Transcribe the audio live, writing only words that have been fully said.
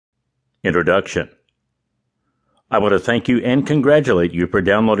Introduction. I want to thank you and congratulate you for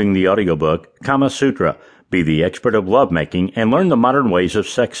downloading the audiobook, Sutra, Be the Expert of Lovemaking and Learn the Modern Ways of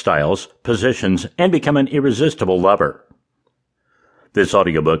Sex Styles, Positions, and Become an Irresistible Lover. This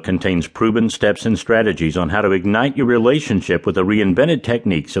audiobook contains proven steps and strategies on how to ignite your relationship with the reinvented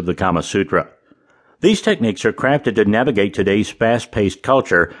techniques of the Sutra. These techniques are crafted to navigate today's fast-paced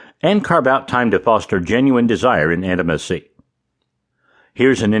culture and carve out time to foster genuine desire and intimacy.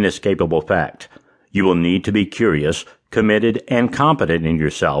 Here's an inescapable fact. You will need to be curious, committed, and confident in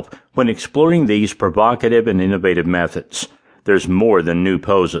yourself when exploring these provocative and innovative methods. There's more than new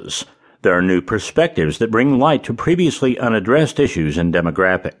poses. There are new perspectives that bring light to previously unaddressed issues and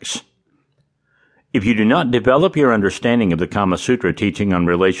demographics. If you do not develop your understanding of the Sutra teaching on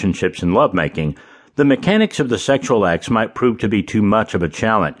relationships and lovemaking, the mechanics of the sexual acts might prove to be too much of a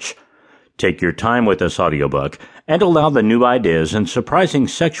challenge. Take your time with this audiobook and allow the new ideas and surprising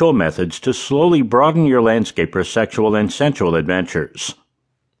sexual methods to slowly broaden your landscape for sexual and sensual adventures.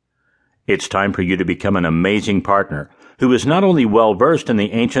 It's time for you to become an amazing partner who is not only well-versed in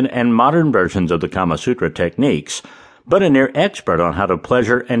the ancient and modern versions of the Sutra techniques, but a near expert on how to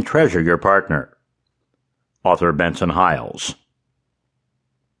pleasure and treasure your partner. Author Benson Hiles.